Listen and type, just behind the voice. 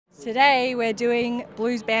Today we're doing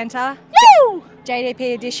Blues Banter,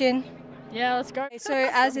 JDP edition. Yeah, let's go. So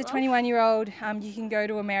as a 21-year-old, you can go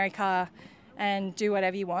to America and do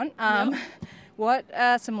whatever you want. What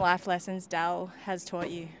are some life lessons Dal has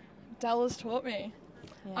taught you? Dal has taught me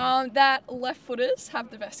that left footers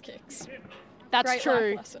have the best kicks. That's Great true.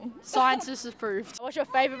 life lesson. Science has proved. What's your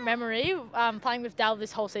favourite memory playing with Dal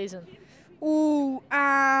this whole season? Ooh,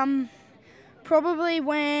 probably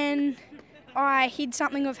when I hid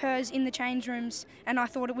something of hers in the change rooms and I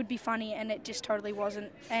thought it would be funny and it just totally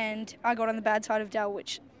wasn't. And I got on the bad side of Dal,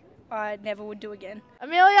 which I never would do again.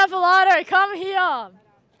 Amelia Pilato, come here.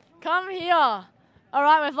 Come here. All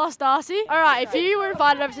right, we've lost Darcy. All right, if you were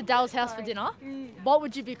invited over to Dal's house for dinner, what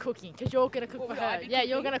would you be cooking? Because you're going to cook for her. Yeah,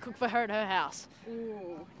 you're going to cook for her at her house.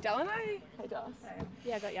 Ooh, Dal and I? Hey, Darcy.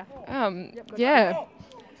 Yeah, I got you. Yeah.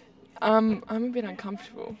 I'm a bit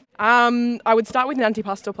uncomfortable. I would start with an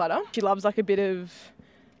antipasta platter. She loves like a bit of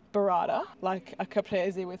burrata, like a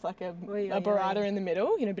caprese with like a burrata in the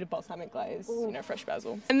middle, you know, a bit of balsamic glaze, you know, fresh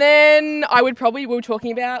basil. And then I would probably, we were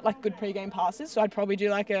talking about like good pre-game pastas, so I'd probably do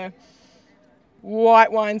like a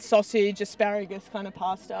white wine sausage, asparagus kind of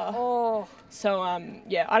pasta. Oh. So,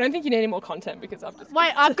 yeah, I don't think you need any more content because I've just...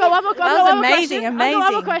 Wait, I've got one more question. That was amazing. I've got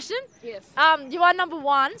one more question. Yes. You are number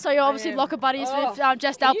one, so you're obviously locker buddies with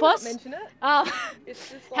Jess Dal Pos. Mention it? It's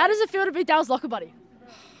just like, how does it feel to be Dal's locker buddy?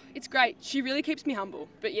 it's great. She really keeps me humble.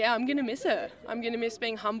 But yeah, I'm going to miss her. I'm going to miss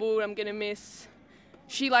being humbled. I'm going to miss...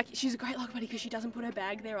 She's a great locker buddy because she doesn't put her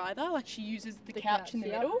bag there either. Like, she uses the couch in the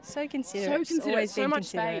middle. So considerate. Always so been much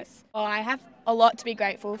considerate. space. Oh, I have a lot to be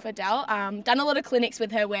grateful for Dal. Done a lot of clinics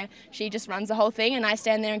with her where she just runs the whole thing and I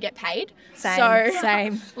stand there and get paid.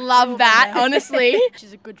 Same. Love that, honestly.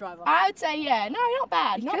 She's a good driver. I'd say, yeah, no, not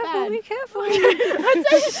bad, not bad. Be careful. I'd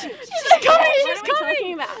say she's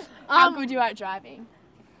coming. How good you are at driving?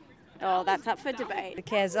 Oh, that's up for debate. Who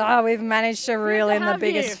cares? Oh, we've managed to reel in the have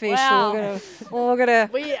biggest you. fish. Wow. We're gonna.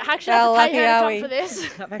 We actually have to pay her to come for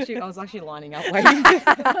this. I was actually lining up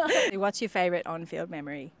waiting. What's your favourite on-field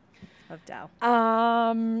memory of Dal?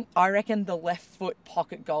 I reckon the left foot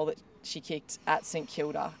pocket goal that she kicked at St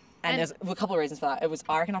Kilda. And there's a couple of reasons for that.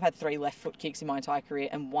 I reckon I've had 3 left foot kicks in my entire career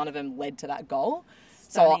and one of them led to that goal.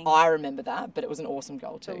 Stunning. So I remember that, but it was an awesome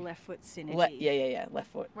goal too. The left foot synergy. Yeah,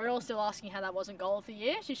 left foot. We're all still asking how that wasn't goal of the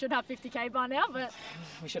year. She should have 50k by now, but...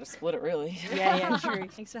 We should have split it really. Yeah, true.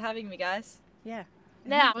 Thanks for having me, guys. Yeah.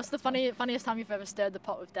 Now, what's the funniest time you've ever stirred the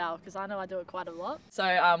pot with Dal? Because I know I do it quite a lot.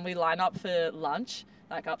 So we line up for lunch,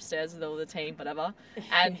 like upstairs with all the team, whatever.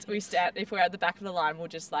 And we stand, if we're at the back of the line, we'll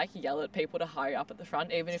just like yell at people to hurry up at the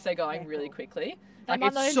front, even if they're going really quickly. They Like,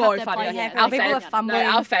 might not it's even so have their funny. plate yet. People are fumbling.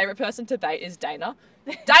 Our favourite person to bait is Dana.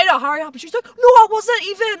 Dana, hurry up. And she's like, no, I wasn't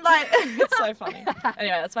even. Like, it's so funny.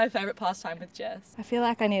 Anyway, that's my favourite pastime with Jess. I feel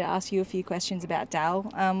like I need to ask you a few questions about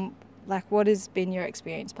Dal. Like, what has been your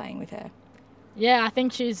experience playing with her? Yeah, I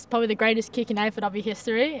think she's probably the greatest kick in AFLW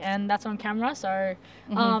history, and that's on camera. So,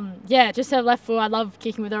 yeah, just her left foot. I love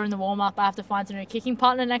kicking with her in the warm-up. I have to find a new kicking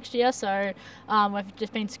partner next year, so we've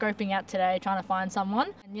just been scoping out today, trying to find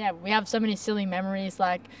someone. And yeah, we have so many silly memories,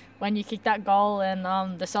 like when you kick that goal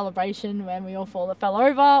and the celebration when we all fell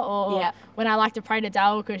over, or when I like to pray to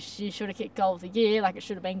Dal because she should have kicked goal of the year, like it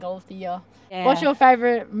should have been goal of the year. Yeah. What's your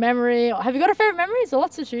favourite memory? Have you got a favourite memory? There's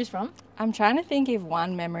lots to choose from. I'm trying to think if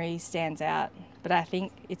one memory stands out, but I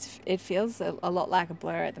think it feels a lot like a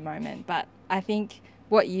blur at the moment. But I think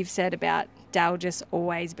what you've said about Dal just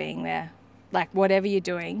always being there, like whatever you're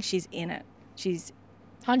doing, she's in it. She's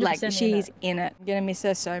 100% she's in it. I'm gonna miss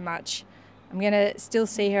her so much. I'm gonna still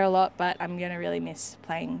see her a lot, but I'm gonna really miss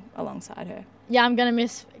playing alongside her. Yeah, I'm gonna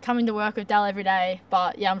miss coming to work with Dal every day,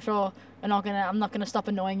 but yeah, I'm sure I'm not gonna stop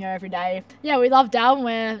annoying her every day. Yeah, we love Dal and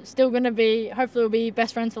we're still gonna be, hopefully we'll be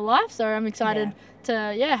best friends for life, so I'm excited to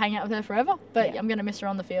hang out with her forever, but I'm gonna miss her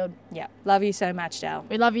on the field. Yeah, love you so much, Dal.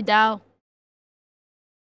 We love you, Dal.